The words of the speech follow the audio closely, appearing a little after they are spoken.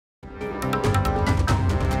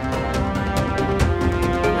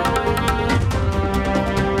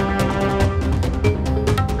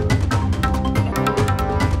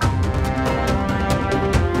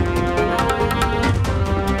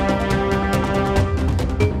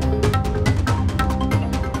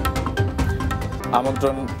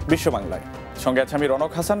আমন্ত্রণ বিশ্ব বাংলায়, সঙ্গে আছে আমি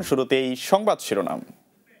রনক হাসান। শুরুতেই সংবাদ শিরোনাম।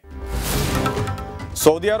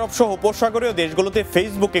 সৌদি আরব সহ উপসাগরীয় দেশগুলোতে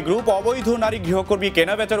ফেসবুকে গ্রুপ অবৈধ নারী গৃহকর্মী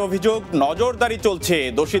কেনাবেচার অভিযোগ, নজরদারি চলছে,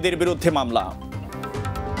 দোষীদের বিরুদ্ধে মামলা।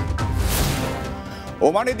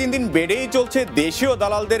 ওমানে দিন দিন বেড়েই চলছে দেশীয়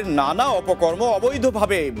দালালদের নানা অপকর্ম,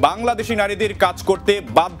 অবৈধভাবে বাংলাদেশি নারীদের কাজ করতে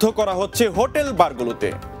বাধ্য করা হচ্ছে হোটেল বারগুলোতে।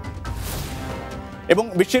 এবং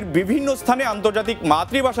বিশ্বের বিভিন্ন স্থানে আন্তর্জাতিক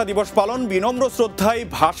মাতৃভাষা দিবস পালন, বিনম্র শ্রদ্ধায়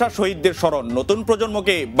ভাষা শহীদদের স্মরণ, নতুন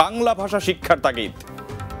প্রজন্মকে বাংলা ভাষা শিক্ষার তাগিদ।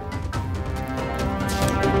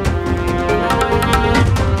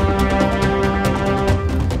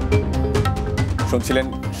 শুনছিলেন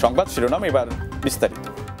সংবাদ শিরোনাম, এবার বিস্তারিত।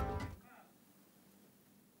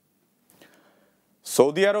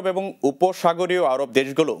 সৌদি আরব এবং উপসাগরীয় আরব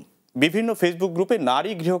দেশগুলো বিভিন্ন ফেসবুক গ্রুপে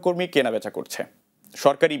নারী গৃহকর্মী কেনাবেচা করছে।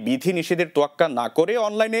 সরকারি বিধি নিষেধের তোয়াক্কা না করে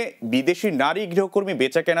অনলাইনে বিদেশি নারী গৃহকর্মী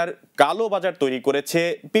বেচা কেনার কালো বাজার তৈরি করেছে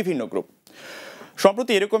বিভিন্ন গ্রুপ।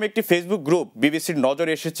 সম্প্রতি এরকম একটি ফেসবুক গ্রুপ বিবিসির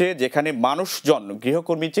নজরে এসেছে, যেখানে মানুষজন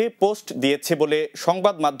গৃহকর্মী চেয়ে পোস্ট দিয়েছে বলে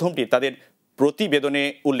সংবাদ মাধ্যমটি তাদের প্রতিবেদনে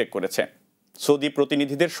উল্লেখ করেছে। সৌদি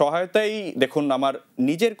প্রতিনিধিদের সহায়তায় দেখুন আমার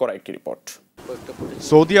নিজের করা একটি রিপোর্ট।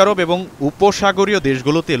 সৌদি আরব এবং উপসাগরীয়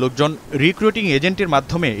দেশগুলোতে লোকজন রিক্রুটিং এজেন্টের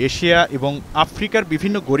মাধ্যমে এশিয়া এবং আফ্রিকার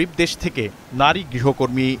বিভিন্ন গরিব দেশ থেকে নারী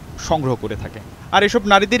গৃহকর্মী সংগ্রহ করে থাকে। আর এসব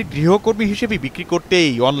নারীদের গৃহকর্মী হিসেবে বিক্রি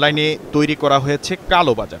করতেই অনলাইনে তৈরি করা হয়েছে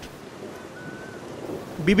কালো বাজার।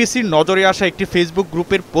 বিবিসির নজরে আসা একটি ফেসবুক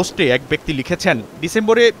গ্রুপের পোস্টে এক ব্যক্তি লিখেছেন,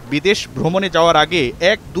 ডিসেম্বরে বিদেশ ভ্রমণে যাওয়ার আগে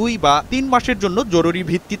 1, 2 বা 3 মাসের জন্য জরুরি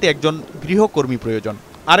ভিত্তিতে একজন গৃহকর্মী প্রয়োজন।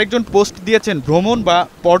 আরেকজন পোস্ট দিয়েছেন, ভ্রমণ বা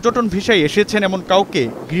পর্যটন ভিসায় এসেছেন এমন কাউকে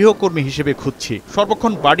গৃহকর্মী হিসেবে খুঁজছি,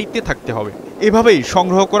 সর্বক্ষণ বাড়িতে থাকতে হবে। এভাবেই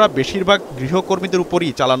সংগ্রহ করা বেশিরভাগ গৃহকর্মীদের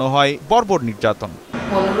উপরই চালানো হয় বর্বর নির্যাতন।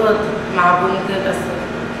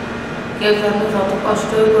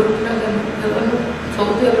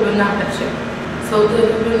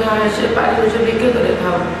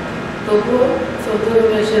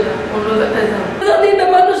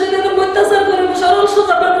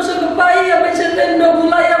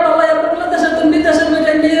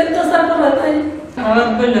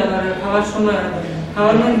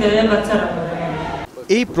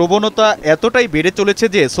 এই প্রবণতা এতটাই বেড়ে চলেছে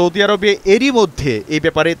যে সৌদি আরবে এরই মধ্যে এই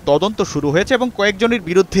ব্যাপারে তদন্ত শুরু হয়েছে এবং কয়েকজনের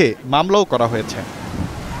বিরুদ্ধে মামলাও করা হয়েছে।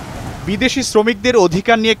 বিদেশি শ্রমিকদের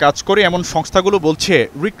অধিকার নিয়ে কাজ করে এমন সংস্থাগুলো বলছে,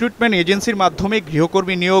 রিক্রুটমেন্ট এজেন্সির মাধ্যমে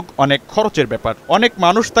গৃহকর্মী নিয়োগ অনেক খরচের ব্যাপার। অনেক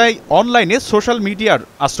মানুষ তাই অনলাইনে সোশ্যাল মিডিয়ার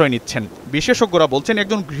আশ্রয় নিচ্ছেন। বিশেষজ্ঞরা বলছেন,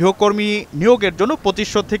 একজন গৃহকর্মী নিয়োগের জন্য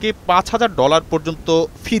 $2500 থেকে $5000 পর্যন্ত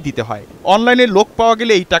ফি দিতে হয়। অনলাইনে লোক পাওয়া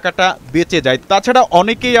গেলে এই টাকাটা বেঁচে যায়। তাছাড়া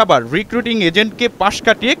অনেকেই আবার রিক্রুটিং এজেন্টকে পাশ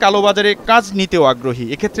কাটিয়ে কালোবাজারে কাজ নিতেও আগ্রহী।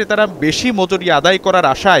 এক্ষেত্রে তারা বেশি মজুরি আদায় করার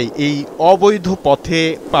আশায় এই অবৈধ পথে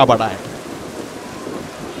পা বাড়ায়।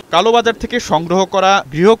 কালোবাজার থেকে সংগ্রহ করা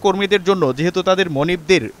গৃহকর্মীদের জন্য যেহেতু তাদের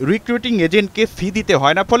মনিবদের রিক্রুটিং এজেন্টকে ফি দিতে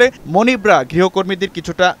হয় না, ফলে মনিবরা গৃহকর্মীদের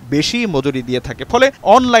কিছুটা বেশি মজুরি দিয়ে থাকে। ফলে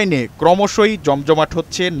অনলাইনে ক্রমশই জমজমাট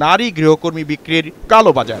হচ্ছে নারী গৃহকর্মী বিক্রির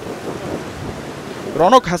কালোবাজার।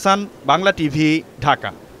 রনক হাসান, বাংলা টিভি, ঢাকা।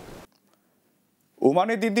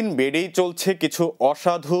 ওমানে দিন দিন বেড়েই চলছে কিছু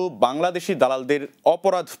অসাধু বাংলাদেশি দালালদের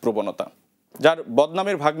অপরাধ প্রবণতা, যার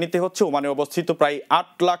বদনামের ভাগ নিতে হচ্ছে ওমানে অবস্থিত প্রায় 8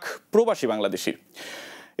 লাখ প্রবাসী বাংলাদেশি।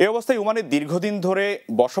 এই অবস্থায় ওমানে দীর্ঘদিন ধরে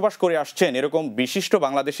বসবাস করে আসছেন এরকম বিশিষ্ট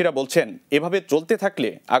বাংলাদেশিরা বলছেন, এভাবে চলতে থাকলে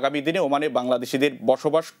আগামী দিনে ওমানে বাংলাদেশিদের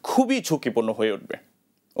বসবাস খুবই ঝুঁকিপূর্ণ হয়ে উঠবে।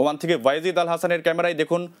 ওমান থেকে ওয়াইজিদ আল হাসানের ক্যামেরায়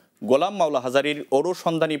দেখুন গোলাম মাওলা হাজারির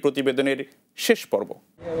অনুসন্ধানী প্রতিবেদনের শেষ পর্ব।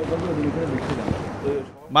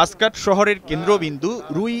 মাস্কাট শহরের কেন্দ্রবিন্দু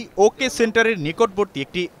রুই ওকে সেন্টারের নিকটবর্তী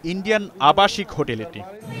একটি ইন্ডিয়ান আবাসিক হোটেল এটি।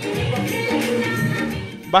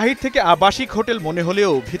 বাহির থেকে আবাসিক হোটেল মনে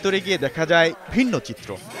হলেও ভিতরে গিয়ে দেখা যায় ভিন্ন চিত্র।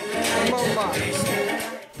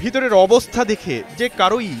 ভিতরের অবস্থা দেখে যে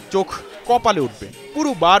কারোই চোখ কপালে উঠবে।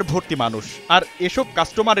 পুরো বার ভর্তি মানুষ, আর এসব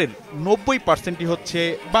কাস্টমারের 90% হচ্ছে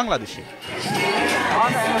বাংলাদেশি।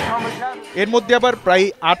 এর মধ্যে আবার প্রায়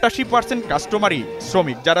 88% কাস্টমারই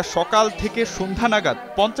শ্রমিক, যারা সকাল থেকে সন্ধ্যা নাগাদ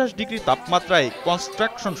 50 ডিগ্রি তাপমাত্রায়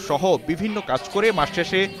কনস্ট্রাকশন সহ বিভিন্ন কাজ করে মাস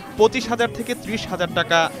শেষে 25,000 থেকে 30,000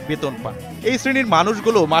 টাকা বেতন পান। এই শ্রেণীর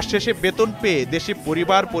মানুষগুলো মাস শেষে বেতন পেয়ে দেশে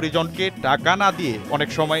পরিবার পরিজনকে টাকা না দিয়ে অনেক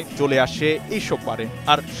সময় চলে আসে এইসব বারে,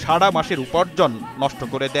 আর সারা মাসের উপার্জন নষ্ট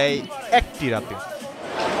করে দেয় একটি রাতে।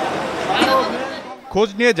 খোঁজ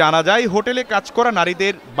নিয়ে জানা যায়, হোটেলে কাজ করা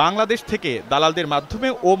নারীদের বাংলাদেশ থেকে দালালদের মাধ্যমে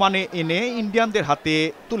ওমানে এনে ইন্ডিয়ানদের হাতে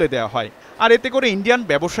তুলে দেওয়া হয়। আর এতে করে ইন্ডিয়ান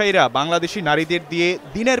ব্যবসায়ীরা বাংলাদেশি নারীদের দিয়ে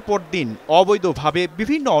দিনের পর দিন অবৈধভাবে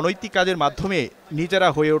বিভিন্ন অনৈতিক কাজের মাধ্যমে নিজেরা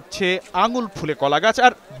হয়ে উঠছে আঙুল ফুলে কলা গাছ,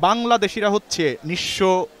 আর বাংলাদেশিরা হচ্ছে নিঃস্ব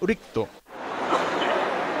রিক্ত।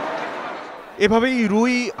 এভাবেই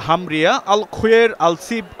রুই, হামরিয়া, আল খুয়ের,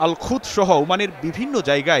 আলসিব, আল খুদ সহ ওমানের বিভিন্ন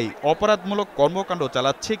জায়গায় অপরাধমূলক কর্মকাণ্ড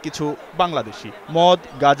চালাচ্ছে কিছু বাংলাদেশি। মদ,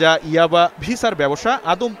 গাঁজা, ইয়াবা, ভিসার ব্যবসা,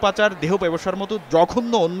 আদম পাচার, দেহ ব্যবসার মতো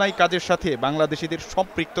জঘন্য অন্যায় কাজের সাথে বাংলাদেশিদের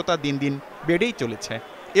সম্পৃক্ততা দিন দিন বেড়েই চলেছে।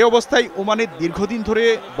 এ অবস্থায় ওমানে দীর্ঘদিন ধরে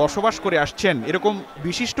বসবাস করে আসছেন এরকম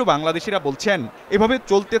বিশিষ্ট বাংলাদেশিরা বলছেন, এভাবে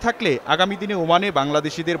চলতে থাকলে আগামী দিনে ওমানে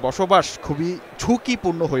বাংলাদেশিদের বসবাস খুবই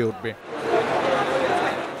ঝুঁকিপূর্ণ হয়ে উঠবে।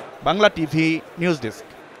 Bangla TV news desk.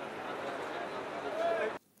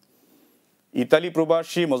 Italy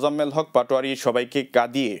প্রবাসী মোজাম্মেল হক পাটোয়ারি সবাইকে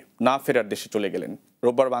কাঁদিয়ে না ফেরার দেশে চলে গেলেন।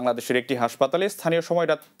 রোববার বাংলাদেশের একটি হাসপাতালে স্থানীয় সময়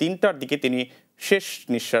রাত ৩টার দিকে তিনি শেষ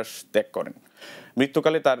নিঃশ্বাস ত্যাগ করেন।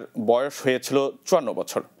 মৃত্যুকালে তার বয়স হয়েছিল ৫৪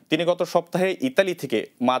 বছর। তিনি গত সপ্তাহে ইতালি থেকে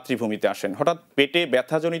মাতৃভূমিতে আসেন। হঠাৎ পেটে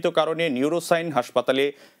ব্যথাজনিত কারণে নিউরোসাইন হাসপাতালে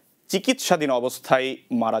চিকিৎসাধীন অবস্থায়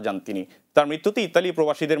মারা যান তিনি। তার মৃত্যুতে ইতালি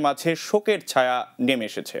প্রবাসীদের মাঝে শোকের ছায়া নেমে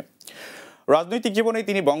এসেছে। রাজনৈতিক জীবনে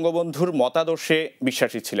তিনি বঙ্গবন্ধুর মতাদর্শে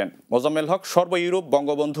বিশ্বাসী ছিলেন। মোজাম্মেল হক সর্ব ইউরোপ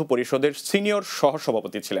বঙ্গবন্ধু পরিষদের সিনিয়র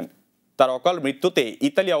সহসভাপতি ছিলেন। তার অকাল মৃত্যুতে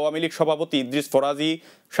ইতালি আওয়ামী লীগ সভাপতি ইদ্রিস ফরাজি,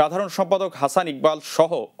 সাধারণ সম্পাদক হাসান ইকবাল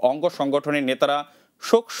সহ অঙ্গ সংগঠনের নেতারা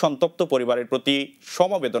শোক সন্তপ্ত পরিবারের প্রতি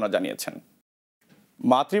সমবেদনা জানিয়েছেন।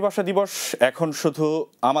 মাতৃভাষা দিবস এখন শুধু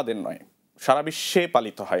আমাদের নয়, সারা বিশ্বে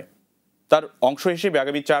পালিত হয়। তার অংশ হিসেবে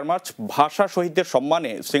আগামী ৪ মার্চ ভাষা শহীদদের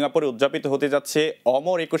সম্মানে সিঙ্গাপুরে উদযাপিত হতে যাচ্ছে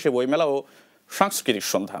অমর ২১শে বইমেলা ও সাংস্কৃতিক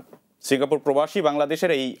সন্ধ্যা। সিঙ্গাপুর প্রবাসী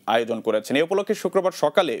বাংলাদেশের এই আয়োজন করেছেন। এই উপলক্ষে শুক্রবার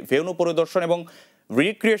সকালে ভেন্যু পরিদর্শন এবং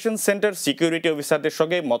রিক্রিয়েশন সেন্টার সিকিউরিটি অফিসারদের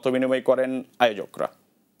সঙ্গে মতবিনিময় করেন আয়োজকরা।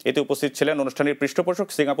 এতে উপস্থিত ছিলেন অনুষ্ঠানের পৃষ্ঠপোষক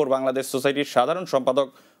সিঙ্গাপুর বাংলাদেশ সোসাইটির সাধারণ সম্পাদক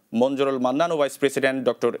মঞ্জুরুল মান্নান ও vice president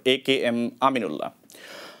doctor AKM Aminullah.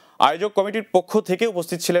 আয়োজক কমিটির পক্ষ থেকে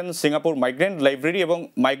উপস্থিত ছিলেন সিঙ্গাপুর মাইগ্রেন্ট লাইব্রেরি এবং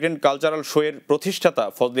মাইগ্রেন্ট কালচারাল শো এর প্রতিষ্ঠাতা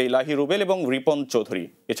ফজলে ইলাহি রুবেল এবং রিপন চৌধুরী।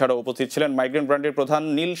 এছাড়াও উপস্থিত ছিলেন মাইগ্রেন্ট ব্র্যান্ডের প্রধান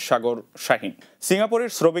নীল সাগর শাহিন। সিঙ্গাপুরের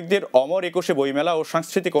শ্রমিকদের অমর ২১শে বইমেলা ও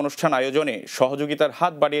সাংস্কৃতিক অনুষ্ঠান আয়োজনে সহযোগিতার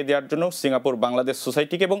হাত বাড়িয়ে দেওয়ার জন্য সিঙ্গাপুর বাংলাদেশ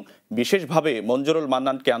সোসাইটিকে এবং বিশেষভাবে মঞ্জুরুল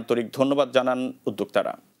মান্নানকে আন্তরিক ধন্যবাদ জানান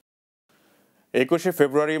উদ্যোক্তারা। ২১শে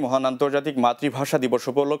ফেব্রুয়ারি মহান আন্তর্জাতিক মাতৃভাষা দিবস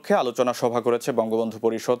উপলক্ষে আলোচনা সভা করেছে বঙ্গবন্ধু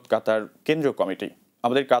পরিষদ কাতার কেন্দ্রীয় কমিটি।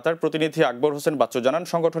 আমাদের কাতার প্রতিনিধি আকবর হোসেন বাচ্চু জানান,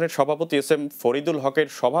 সংগঠনের সভাপতি SM ফরিদুল হকের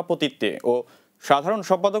সভাপতিত্বে ও সাধারণ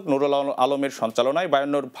সম্পাদক নুরুল আলমের সঞ্চালনায়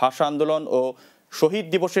 ৫২ ভাষা আন্দোলন ও শহীদ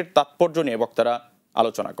দিবসের তাৎপর্য নিয়ে বক্তারা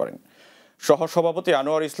আলোচনা করেন। সহসভাপতি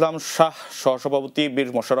আনোয়ার ইসলাম শাহ, সহসভাপতি বীর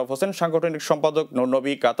মোশাররফ হোসেন, সাংগঠনিক সম্পাদক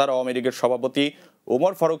নুরনবী, কাতার আওয়ামী লীগের সভাপতি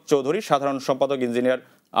ওমর ফারুক চৌধুরী, সাধারণ সম্পাদক ইঞ্জিনিয়ার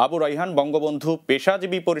আবু রাইহান, বঙ্গবন্ধু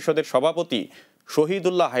পেশাজীবী পরিষদের সভাপতি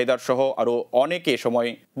শহীদুল্লাহ হায়দার সহ আরও অনেকে সময়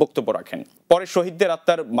বক্তব্য রাখেন। পরে শহীদদের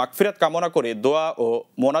আত্মার মাগফিরাত কামনা করে দোয়া ও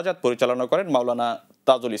মোনাজাত পরিচালনা করেন মাওলানা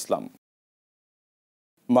তাজুল ইসলাম।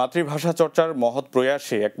 মাতৃভাষা চর্চার মহৎ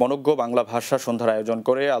প্রয়াসে এক মনোজ্ঞ বাংলা ভাষা সন্ধ্যার আয়োজন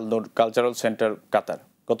করে আলনুর কালচারাল সেন্টার কাতার।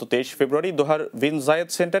 গত ২৩ ফেব্রুয়ারি দোহার বিন জায়েদ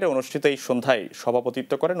সেন্টারে অনুষ্ঠিত এই সন্ধ্যায়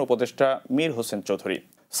সভাপতিত্ব করেন উপদেষ্টা মীর হোসেন চৌধুরী।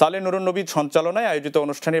 সালে নুরুন নবীর সঞ্চালনায় আয়োজিত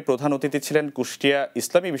অনুষ্ঠানে প্রধান অতিথি ছিলেন কুষ্টিয়া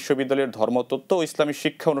ইসলামী বিশ্ববিদ্যালয়ের ধর্মতত্ত্ব ও ইসলামী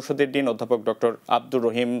শিক্ষা অনুষদের ডিন অধ্যাপক ডক্টর আব্দুর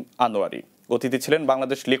রহিম আনোয়ারি। অতিথি ছিলেন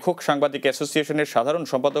বাংলাদেশ লেখক সাংবাদিক অ্যাসোসিয়েশনের সাধারণ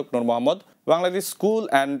সম্পাদক নূর মোহাম্মদ, বাংলাদেশ স্কুল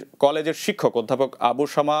অ্যান্ড কলেজের শিক্ষক অধ্যাপক আবু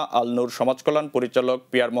শামা, আলনুর সমাজ কল্যাণ পরিচালক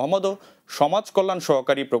পিয়ার মোহাম্মদ ও সমাজ কল্যাণ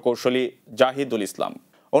সহকারী প্রকৌশলী জাহিদুল ইসলাম।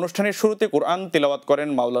 অনুষ্ঠানের শুরুতে কোরআন তিলাওয়াত করেন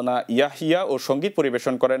মাওলানা ইয়াহিয়া ও সঙ্গীত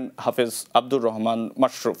পরিবেশন করেন হাফেজ আব্দুর রহমান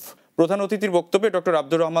মাশরুফ। প্রধান অতিথির বক্তব্যে ডক্টর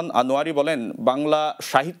আব্দুর রহমান আনোয়ারি বলেন, বাংলা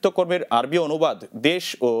সাহিত্যকর্মের আরবি অনুবাদ দেশ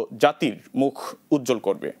ও জাতির মুখ উজ্জ্বল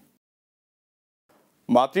করবে।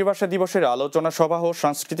 মাতৃভাষা দিবসের আলোচনা সভা ও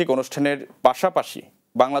সাংস্কৃতিক অনুষ্ঠানের পাশাপাশি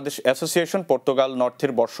বাংলাদেশ অ্যাসোসিয়েশন পর্তুগাল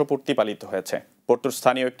নর্থের বর্ষপূর্তি পালিত হয়েছে। পর্তুর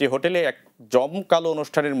স্থানীয় একটি হোটেলে এক জমকালো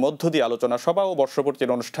অনুষ্ঠানের মধ্য দিয়ে আলোচনা সভা ও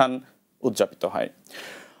বর্ষপূর্তির অনুষ্ঠান উদযাপিত হয়।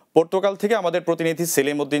 পর্তুগাল থেকে আমাদের প্রতিনিধি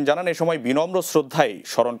সেলিম উদ্দিন জানান, এ সময় বিনম্র শ্রদ্ধায়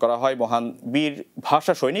স্মরণ করা হয় মহান বীর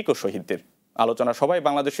ভাষা সৈনিক ও শহীদদের। আলোচনা সভায়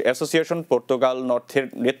বাংলাদেশ অ্যাসোসিয়েশন পর্তুগাল নর্থের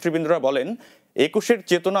নেতৃবৃন্দরা বলেন, ২১-এর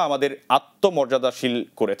চেতনা আমাদের আত্মমর্যাদাশীল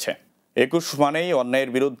করেছে। ২১ মানেই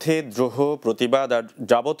অন্যায়ের বিরুদ্ধে দ্রোহ, প্রতিবাদ আর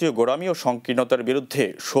যাবতীয় গোড়ামি ও সংকীর্ণতার বিরুদ্ধে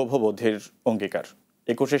শুভবোধের অঙ্গীকার।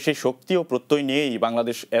 ২১-এ সেই শক্তি ও প্রত্যয় নিয়েই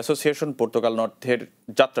বাংলাদেশ অ্যাসোসিয়েশন পর্তুগাল নর্থের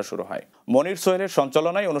যাত্রা শুরু হয়। মনির সোহেলের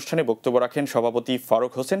সঞ্চালনায় অনুষ্ঠানে বক্তব্য রাখেন সভাপতি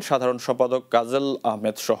ফারুক হোসেন, সাধারণ সম্পাদক কাজল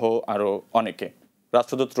আহমেদ সহ আরও অনেকে।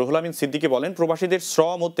 রাষ্ট্রদূত রুহুল আমিন সিদ্দিকী বলেন, প্রবাসীদের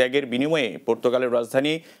শ্রম ও ত্যাগের বিনিময়ে পর্তুগালের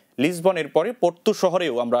রাজধানী লিসবনের পরে পর্তু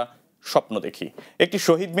শহরেও আমরা স্বপ্ন দেখি। একটি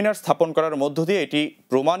শহীদ মিনার স্থাপন করার মধ্য দিয়ে এটি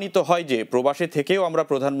প্রমাণিত হয় যে প্রবাসী থেকেও আমরা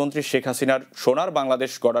প্রধানমন্ত্রী শেখ হাসিনার সোনার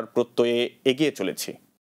বাংলাদেশ গড়ার প্রত্যয়ে এগিয়ে চলেছি।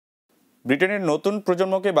 ব্রিটেনের নতুন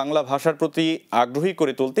প্রজন্মকে বাংলা ভাষার প্রতি আগ্রহী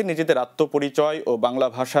করে তুলতে নিজেদের আত্মপরিচয় ও বাংলা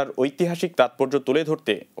ভাষার ঐতিহাসিক তাৎপর্য তুলে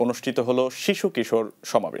ধরতে অনুষ্ঠিত হলো শিশু কিশোর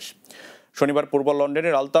সমাবেশ। শনিবার পূর্ব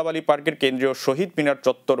লন্ডনের আলতাব আলী পার্কের কেন্দ্রীয় শহীদ মিনার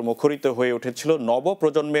চত্বর মুখরিত হয়ে উঠেছিল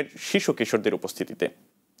নবপ্রজন্মের শিশু কিশোরদের উপস্থিতিতে।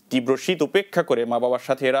 তীব্র শীত উপেক্ষা করে মা বাবার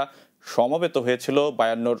সাথে এরা সমবেত হয়েছিল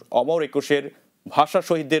 52 অমর একুশের ভাষা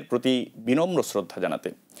শহীদদের প্রতি বিনম্র শ্রদ্ধা জানাতে।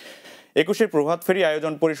 একুশের প্রভাত ফেরি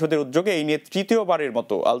আয়োজন পরিষদের উদ্যোগে এই নিয়ে তৃতীয়বারের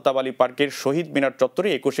মতো আলতাব আলী পার্কের শহীদ মিনার চত্বরে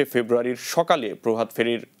 21শে ফেব্রুয়ারির সকালে প্রভাত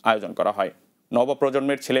ফেরির আয়োজন করা হয়।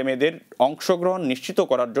 নবপ্রজন্মের ছেলে মেয়েদের অংশগ্রহণ নিশ্চিত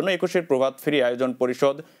করার জন্য 21শে প্রভাত ফেরি আয়োজন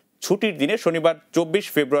পরিষদ ছুটির দিনে শনিবার 24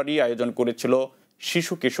 ফেব্রুয়ারি আয়োজন করেছিল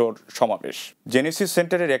শিশু কিশোর সমাবেশ। জেনেসিস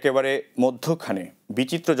সেন্টারের একেবারে মধ্যখানে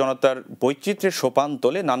বিচিত্র জনতার বৈচিত্র্যের সোপান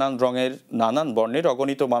তোলে নানান রঙের নানান বর্ণের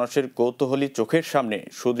অগণিত মানুষের কৌতূহলী চোখের সামনে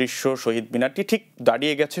সুদৃশ্য শহীদ মিনারটি ঠিক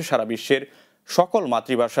দাঁড়িয়ে গেছে সারা বিশ্বের সকল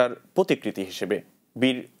মাতৃভাষার প্রতিকৃতি হিসেবে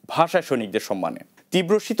বীর ভাষা সৈনিকদের সম্মানে।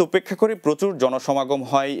 তীব্র শীত উপেক্ষা করে প্রচুর জনসমাগম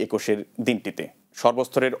হয় 21শের দিনটিতে।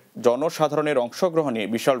 সর্বস্তরের জনসাধারণের অংশগ্রহণে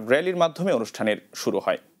বিশাল র্যালির মাধ্যমে অনুষ্ঠানের শুরু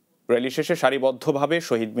হয়। র্যালি শেষে সারিবদ্ধভাবে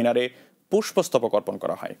শহীদ মিনারে পুষ্পস্তবক অর্পণ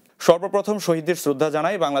করা হয়। সর্বপ্রথম শহীদদের শ্রদ্ধা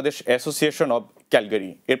জানায় বাংলাদেশ অ্যাসোসিয়েশন অব ক্যালগারি।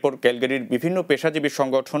 এরপর ক্যালগারির বিভিন্ন পেশাজীবী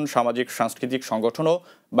সংগঠন, সামাজিক সাংস্কৃতিক সংগঠন ও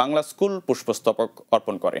বাংলা স্কুল পুষ্পস্তবক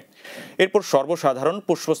অর্পণ করে। এরপর সর্বসাধারণ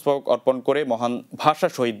পুষ্পস্তবক অর্পণ করে মহান ভাষা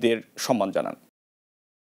শহীদদের সম্মান জানান।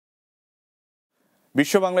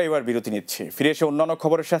 বিশ্ব বাংলা এবার বিরতি নিচ্ছে। ফিরে এসে অন্যান্য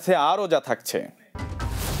খবরের সাথে আরও যা থাকছে।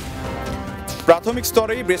 প্রাথমিক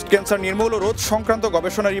স্তরেই ব্রেস্ট ক্যান্সার নির্মূল ও রোধ সংক্রান্ত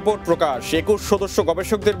গবেষণা রিপোর্ট প্রকাশ। 21 সদস্য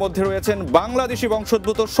গবেষকদের মধ্যে রয়েছেন বাংলাদেশি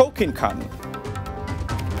বংশোদ্ভূত শৌখিন খান।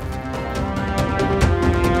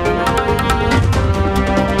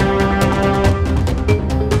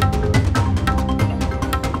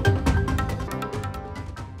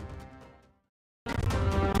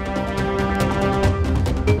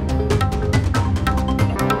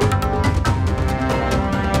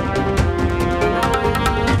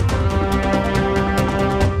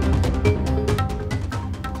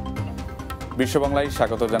 বিশ্ব বাংলায়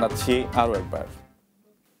স্বাগত জানাচ্ছি আরও একবার।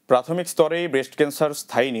 প্রাথমিক স্তরেই ব্রেস্ট ক্যান্সার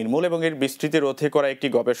স্থায়ী নির্মূল এবং এর বিস্তৃতি রোধে করা একটি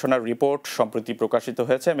গবেষণার রিপোর্ট সম্প্রতি প্রকাশিত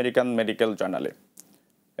হয়েছে আমেরিকান মেডিকেল জার্নালে।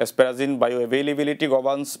 অ্যাসপারাজিন bioavailability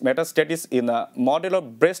governs মেটাস্ট্যাটিস in a model of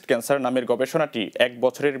breast cancer নামের গবেষণাটি 1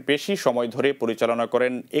 বছরের বেশি সময় ধরে পরিচালনা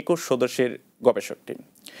করেন 21 সদস্যের গবেষক টিম।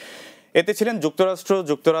 এতে ছিলেন যুক্তরাষ্ট্র,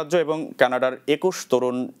 যুক্তরাজ্য এবং কানাডার 21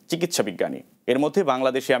 তরুণ চিকিৎসা বিজ্ঞানী। এর মধ্যে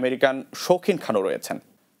বাংলাদেশি আমেরিকান শৌখিন খানও রয়েছেন।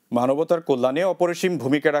 মানবতার কল্যাণে অপরিসীম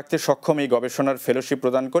ভূমিকা রাখতে সক্ষম এই গবেষণার ফেলোশিপ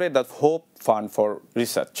প্রদান করে the hope fund for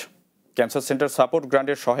research. Cancer centre support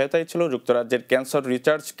গ্রান্টের সহায়তায় ছিল যুক্তরাজ্যের cancer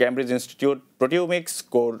research Cambridge institute proteomics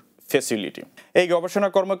core facility. এই গবেষণা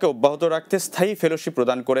কর্মকে অব্যাহত রাখতে স্থায়ী ফেলোশিপ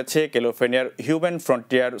প্রদান করেছে ক্যালিফোর্নিয়ার human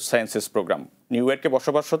frontier sciences programme. New ইয়র্কে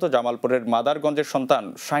বসবাসরত জামালপুরের মাদারগঞ্জের সন্তান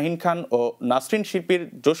শাহিন খান ও নাসরিন শিল্পীর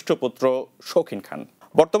জ্যেষ্ঠ পুত্র শৌখিন খান।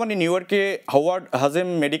 বর্তমানে নিউ ইয়র্কে হাওয়ার্ড হাজেম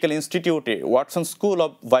মেডিকেল ইনস্টিটিউটে ওয়াটসন স্কুল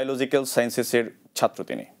অব বায়োলজিক্যাল সায়েন্সেসের ছাত্র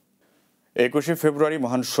তিনি। 21শে ফেব্রুয়ারি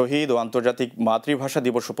মহান শহীদ ও আন্তর্জাতিক মাতৃভাষা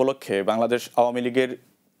দিবস উপলক্ষে বাংলাদেশ আওয়ামী লীগের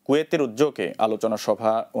কুয়েতের উদ্যোগে আলোচনা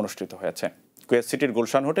সভা অনুষ্ঠিত হয়েছে। কুয়েত সিটির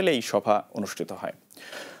গুলশান হোটেলে এই সভা অনুষ্ঠিত হয়।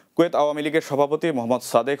 কুয়েত আওয়ামী লীগের সভাপতি মোহাম্মদ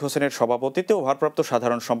সাদেক হোসেনের সভাপতিত্বে ও ভারপ্রাপ্ত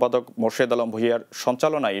সাধারণ সম্পাদক মোর্শেদ আলম ভূঁইয়ার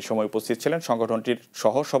সঞ্চালনায় এই সময় উপস্থিত ছিলেন সংগঠনটির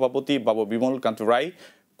সহ সভাপতি বাবু বিমল কান্ত রায়,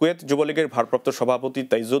 কুয়েত যুবলীগের ভারপ্রাপ্ত সভাপতি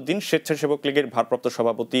তাইজুদ্দিন, স্বেচ্ছাসেবক লীগের ভারপ্রাপ্ত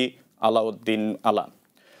সভাপতি আলাউদ্দিন আলা।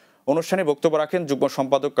 অনুষ্ঠানে বক্তব্য রাখেন যুগ্ম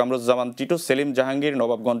সম্পাদক কামরুজ্জামান টিটু, সেলিম জাহাঙ্গীর,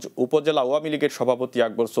 নবাবগঞ্জ উপজেলা আওয়ামী লীগের সভাপতি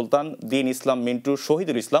আকবর সুলতান, দিন ইসলাম মিন্টু,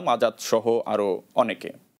 শহীদুল ইসলাম আজাদ সহ আরও অনেকে।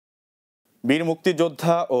 বীর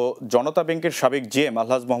মুক্তিযোদ্ধা ও জনতা ব্যাংকের সাবেক জিএম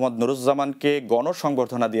আলহাজ মোহাম্মদ নুরুজ্জামানকে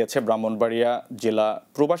গণসংবর্ধনা দিয়েছে ব্রাহ্মণবাড়িয়া জেলা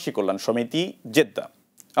প্রবাসী কল্যাণ সমিতি জেদ্দা।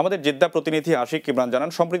 আমাদের জেদ্দা প্রতিনিধি আশিক ইমরান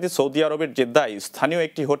জানান, সম্প্রতি সৌদি আরবের জেদ্দায় স্থানীয়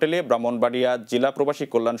একটি হোটেলে ব্রাহ্মণবাড়িয়া জেলা প্রবাসী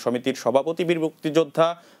কল্যাণ সমিতির সভাপতি বীর মুক্তিযোদ্ধা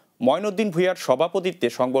মঈনুদ্দিন ভূঁইয়ার সভাপতিত্বে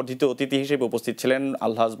সংবর্ধিত অতিথি হিসেবে উপস্থিত ছিলেন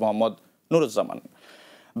আলহাজ মোহাম্মদ নুরুজ্জামান।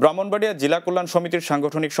 ব্রাহ্মণবাড়িয়া জেলা কল্যাণ সমিতির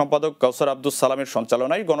সাংগঠনিক সম্পাদক কাউসার আব্দুস সালামের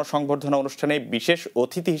সঞ্চালনায় গণসংবর্ধনা অনুষ্ঠানে বিশেষ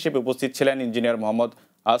অতিথি হিসেবে উপস্থিত ছিলেন ইঞ্জিনিয়ার মোহাম্মদ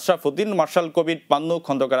আশরাফ উদ্দিন, মার্শাল কবির পান্নু,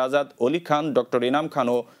 খন্দকার আজাদ, অলি খান, ডক্টর ইনাম খান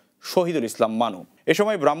ও শহীদুল ইসলাম মানু। এ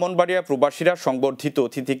সময় ব্রাহ্মণবাড়িয়া প্রবাসীরা সংবর্ধিত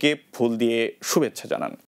অতিথিকে ফুল দিয়ে শুভেচ্ছা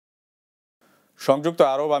জানান। সংযুক্ত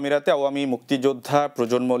আরব আমিরাতে আওয়ামী মুক্তিযোদ্ধা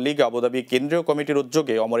প্রজন্ম লীগ আবুধাবি কেন্দ্রীয় কমিটির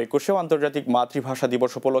উদ্যোগে অমর একুশে আন্তর্জাতিক মাতৃভাষা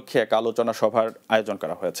দিবস উপলক্ষে এক আলোচনা সভার আয়োজন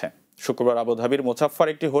করা হয়েছে। শুক্রবার আবুধাবির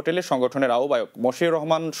মোছাফফার একটি হোটেলে সংগঠনের আহ্বায়ক মশিউর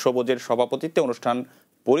রহমান সবুজের সভাপতিত্বে অনুষ্ঠান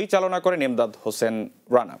পরিচালনা করেন এমদাদ হোসেন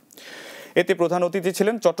রানা। এতে প্রধান অতিথি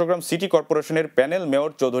ছিলেন চট্টগ্রাম সিটি কর্পোরেশনের প্যানেল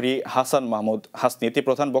মেয়র চৌধুরী হাসান মাহমুদ হাসনি। এতে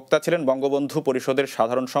প্রধান বক্তা ছিলেন বঙ্গবন্ধু পরিষদের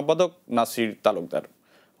সাধারণ সম্পাদক নাসির তালুকদার।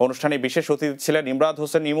 অনুষ্ঠানে বিশেষ অতিথি ছিলেন ইমরাদ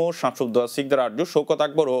হোসেন ইমু, শামসুদ্দোয়া সিকদার আরজু, শৌকত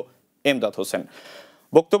আকবর ও এমদাদ হোসেন।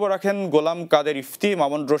 বক্তব্য রাখেন গোলাম কাদের ইফতি,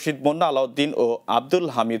 মামুন রশিদ মুন্না, আলাউদ্দিন ও আব্দুল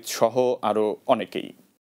হামিদ সহ আরও অনেকেই।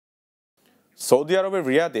 সৌদি আরবের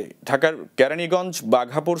রিয়াদে ঢাকার কেরানীগঞ্জ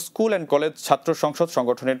বাঘাপুর স্কুল অ্যান্ড কলেজ ছাত্র সংসদ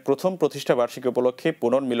সংগঠনের প্রথম প্রতিষ্ঠা বার্ষিকী উপলক্ষে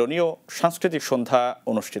পুনর্মিলনীয় সাংস্কৃতিক সন্ধ্যা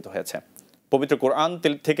অনুষ্ঠিত হয়েছে। পবিত্র কোরআন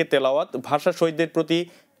থেকে তেলাওয়াত, ভাষা শহীদদের প্রতি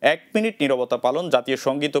 1 মিনিট নীরবতা পালন, জাতীয়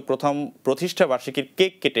সঙ্গীত ও প্রথম প্রতিষ্ঠা বার্ষিকীর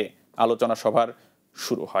কেক কেটে আলোচনা সভার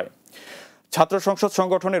শুরু হয়। ছাত্র সংসদ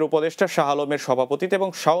সংগঠনের উপদেষ্টা শাহ আলমের সভাপতিত্বে এবং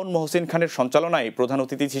শাওন মহসিন খানের সঞ্চালনায় প্রধান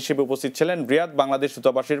অতিথি হিসেবে উপস্থিত ছিলেন রিয়াদ বাংলাদেশ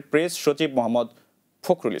দূতাবাসের প্রেস সচিব মোহাম্মদ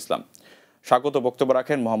ফখরুল ইসলাম। স্বাগত বক্তব্য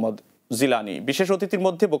রাখেন মোহাম্মদ জিলানি। বিশেষ অতিথির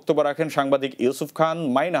মধ্যে বক্তব্য রাখেন সাংবাদিক ইউসুফ খান,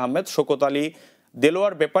 মাইন আহমেদ, শোকত আলী,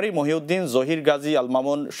 দেলোয়ার ব্যাপারী, মহিউদ্দিন, জহির গাজী, আল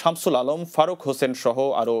মামুন, শামসুল আলম, ফারুক হোসেন সহ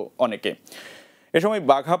আরও অনেকে। এ সময়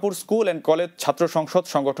বাঘাপুর স্কুল অ্যান্ড কলেজ ছাত্র সংসদ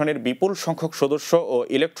সংগঠনের বিপুল সংখ্যক সদস্য ও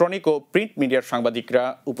ইলেকট্রনিক ও প্রিন্ট মিডিয়ার সাংবাদিকরা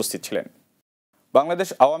উপস্থিত ছিলেন। বাংলাদেশ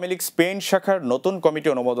আওয়ামী লীগ স্পেন শাখার নতুন কমিটি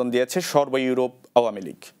অনুমোদন দিয়েছে সর্ব ইউরোপ আওয়ামী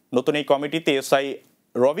লীগ। নতুন এই কমিটিতে এসআই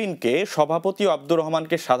রবিনকে সভাপতি ও আব্দুর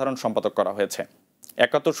রহমানকে সাধারণ সম্পাদক করা হয়েছে।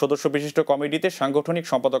 71 সদস্য বিশিষ্ট কমিটিতে সাংগঠনিক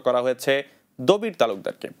সম্পাদক করা হয়েছে দবির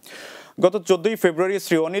তালুকদারকে। গত 14 ফেব্রুয়ারি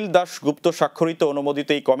শ্রী অনিল দাস গুপ্ত স্বাক্ষরিত অনুমোদিত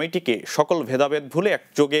এই কমিটিকে সকল ভেদাভেদ ভুলে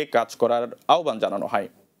একযোগে কাজ করার আহ্বান জানানো হয়।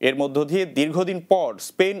 এর মধ্য দিয়ে দীর্ঘদিন পর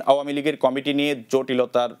স্পেন আওয়ামী লীগের কমিটি নিয়ে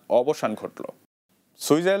জটিলতার অবসান ঘটল।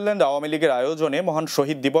 সুইজারল্যান্ড আওয়ামী লীগের আয়োজনে মহান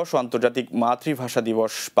শহীদ দিবস ও আন্তর্জাতিক মাতৃভাষা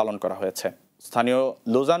দিবস পালন করা হয়েছে। স্থানীয়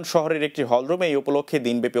লোজান শহরের একটি হলরুমে এই উপলক্ষে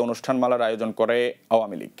দিনব্যাপী অনুষ্ঠানমালার আয়োজন করে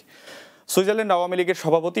আওয়ামী লীগ। সুইজারল্যান্ড আওয়ামী লীগের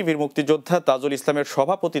সভাপতি বীর মুক্তিযোদ্ধা তাজুল ইসলামের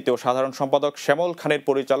সভাপতিত্বে ও সাধারণ সম্পাদক শ্যামল খানের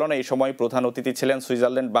পরিচালনায় এই সময় প্রধান অতিথি ছিলেন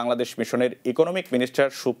সুইজারল্যান্ড বাংলাদেশ মিশনের ইকোনমিক মিনিস্টার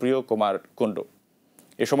সুপ্রিয় কুমার কুণ্ডু।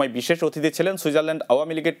 এ সময় বিশেষ অতিথি ছিলেন সুইজারল্যান্ড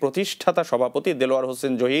আওয়ামী লীগের প্রতিষ্ঠাতা সভাপতি দেলোয়ার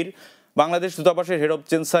হোসেন জহির, বাংলাদেশ দূতাবাসের হেড অব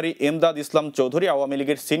চেন্সারি এমদাদ ইসলাম চৌধুরী, আওয়ামী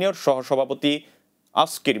লীগের সিনিয়র সহসভাপতি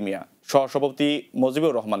আসকির মিয়া, সহসভাপতি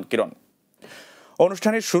মুজিবুর রহমান কিরণ।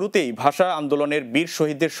 অনুষ্ঠানের শুরুতেই ভাষা আন্দোলনের বীর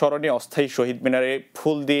শহীদদের স্মরণে অস্থায়ী শহীদ মিনারে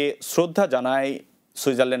ফুল দিয়ে শ্রদ্ধা জানায়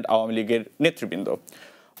সুইজারল্যান্ড আওয়ামী লীগের নেতৃবৃন্দ।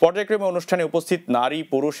 পর্যায়ক্রমে অনুষ্ঠানে উপস্থিত নারী,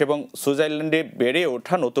 পুরুষ এবং সুইজারল্যান্ডে বেড়ে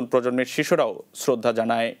ওঠা নতুন প্রজন্মের শিশুরাও শ্রদ্ধা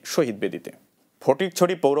জানায় শহীদ বেদিতে।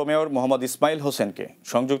 ফটিকছড়ি পৌর মেয়র মোহাম্মদ ইসমাইল হোসেনকে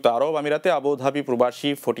সংযুক্ত আরব আমিরাতে আবুধাবি প্রবাসী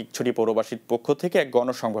ফটিকছড়ি পৌরবাসীর পক্ষ থেকে এক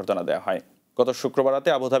গণসংবর্ধনা দেওয়া হয়। গত শুক্রবার রাতে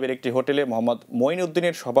আবুধাবির একটি হোটেলে মোহাম্মদ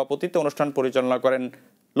মঈনউদ্দিনের সভাপতিত্বে অনুষ্ঠান পরিচালনা করেন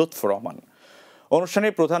লুৎফুর রহমান। অনুষ্ঠানে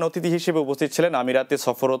প্রধান অতিথি হিসেবে উপস্থিত ছিলেন আমিরাতে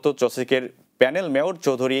সফররত চসিকের প্যানেল মেয়র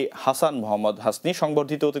চৌধুরী হাসান মোহাম্মদ হাসনি।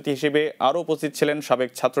 সংবর্ধিত অতিথি হিসেবে আরও উপস্থিত ছিলেন সাবেক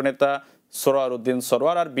ছাত্রনেতা সোহরাওয়ার উদ্দিন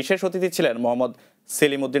সরোয়ার। আর বিশেষ অতিথি ছিলেন মোহাম্মদ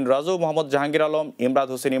সেলিম উদ্দিন রাজু, মোহাম্মদ জাহাঙ্গীর আলম, ইমরাদ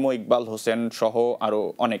হোসেন ইমো, ইকবাল হোসেন সহ আরও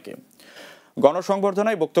অনেকে।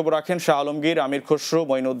 গণসংবর্ধনায় বক্তব্য রাখেন শাহ আলমগীর, আমির খসরু,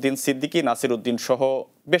 মঈনউদ্দিন সিদ্দিকী, নাসির উদ্দিন সহ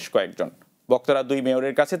বেশ কয়েকজন। বক্তারা দুই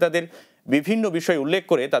মেয়রের কাছে তাদের বিভিন্ন বিষয় উল্লেখ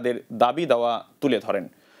করে তাদের দাবি দাওয়া তুলে ধরেন।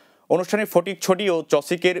 অনুষ্ঠানে ফটিকছড়ি ও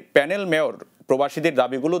চসিকের প্যানেল মেয়র প্রবাসীদের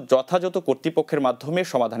দাবিগুলো যথাযথ কর্তৃপক্ষের মাধ্যমে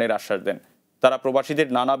সমাধানের আশ্বাস দেন। তারা প্রবাসীদের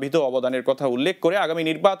নানাবিধ অবদানের কথা উল্লেখ করে আগামী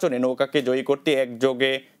নির্বাচনে নৌকাকে জয়ী করতে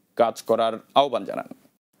একযোগে কাজ করার আহ্বান জানান।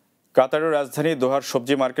 কাতারের রাজধানী দোহার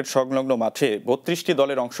সবজি মার্কেট সংলগ্ন মাঠে 32টি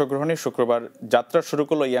দলের অংশগ্রহণে শুক্রবার যাত্রা শুরু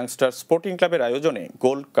করল ইয়াংস্টার স্পোর্টিং ক্লাবের আয়োজনে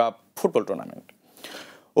গোল্ড কাপ ফুটবল টুর্নামেন্ট।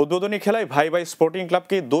 উদ্বোধনী খেলায় ভাই ভাই স্পোর্টিং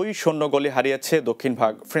ক্লাবকে 2-0 গোলে হারিয়েছে দক্ষিণ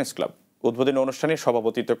ভাগ ফ্রেঞ্চ ক্লাব। উদ্বোধনী অনুষ্ঠানে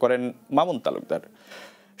সভাপতিত্ব করেন মামুন তালুকদার।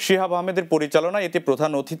 শিহাব আহমেদের পরিচালনায় এতে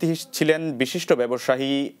প্রধান অতিথি ছিলেন বিশিষ্ট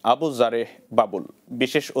ব্যবসায়ী আবু জারেহ বাবুল।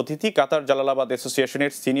 বিশেষ অতিথি কাতার জালালাবাদ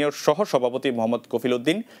অ্যাসোসিয়েশনের সিনিয়র সহ সভাপতি মোহাম্মদ কফিল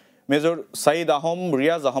উদ্দিন, মেজর সাইদ আহম,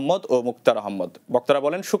 রিয়াজ আহমদ ও মুক্তার আহমদ। বক্তারা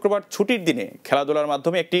বলেন, শুক্রবার ছুটির দিনে খেলাধুলার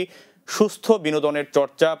মাধ্যমে একটি সুস্থ বিনোদনের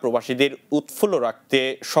চর্চা প্রবাসীদের উৎফুল্ল রাখতে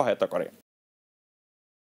সহায়তা করে।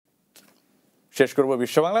 শেষ করব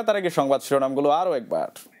বিশ্ব বাংলা, তার আগে সংবাদ শিরোনামগুলো আরও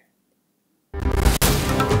একবার।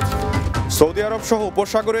 সৌদি আরব সহ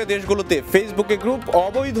উপসাগরীয় দেশগুলোতে ফেসবুকে গ্রুপ,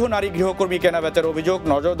 অবৈধ নারী গৃহকর্মী কেনাবেচার অভিযোগ,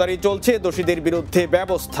 নজরদারি চলছে, দোষীদের বিরুদ্ধে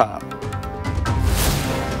ব্যবস্থা।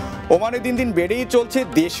 ওমানে দিন দিন বেড়েই চলছে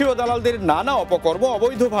দেশীয় দালালদের নানা অপকর্ম,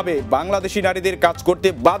 অবৈধভাবে বাংলাদেশি নারীদের কাজ করতে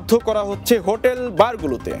বাধ্য করা হচ্ছে হোটেল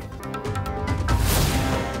বারগুলোতে।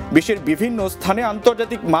 বিশ্বের বিভিন্ন স্থানে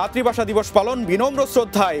আন্তর্জাতিক মাতৃভাষা দিবস পালন, বিনম্র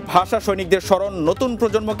শ্রদ্ধায় ভাষা সৈনিকদের স্মরণ, নতুন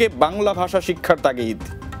প্রজন্মকে বাংলা ভাষা শিক্ষার তাগিদ।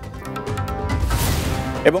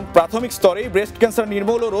 এবং প্রাথমিক স্তরে ব্রেস্ট ক্যান্সার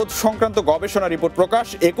নির্মূল ও রোধ সংক্রান্ত গবেষণা রিপোর্ট প্রকাশ।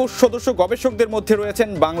 21 সদস্য গবেষকদের মধ্যে রয়েছেন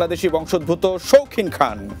বাংলাদেশি বংশোদ্ভূত শৌখিন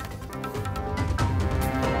খান।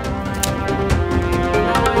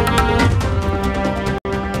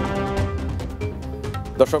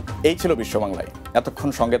 দর্শক, এই ছিল বিশ্ব বাংলায়। এতক্ষণ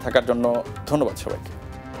সঙ্গে থাকার জন্য ধন্যবাদ সবাইকে।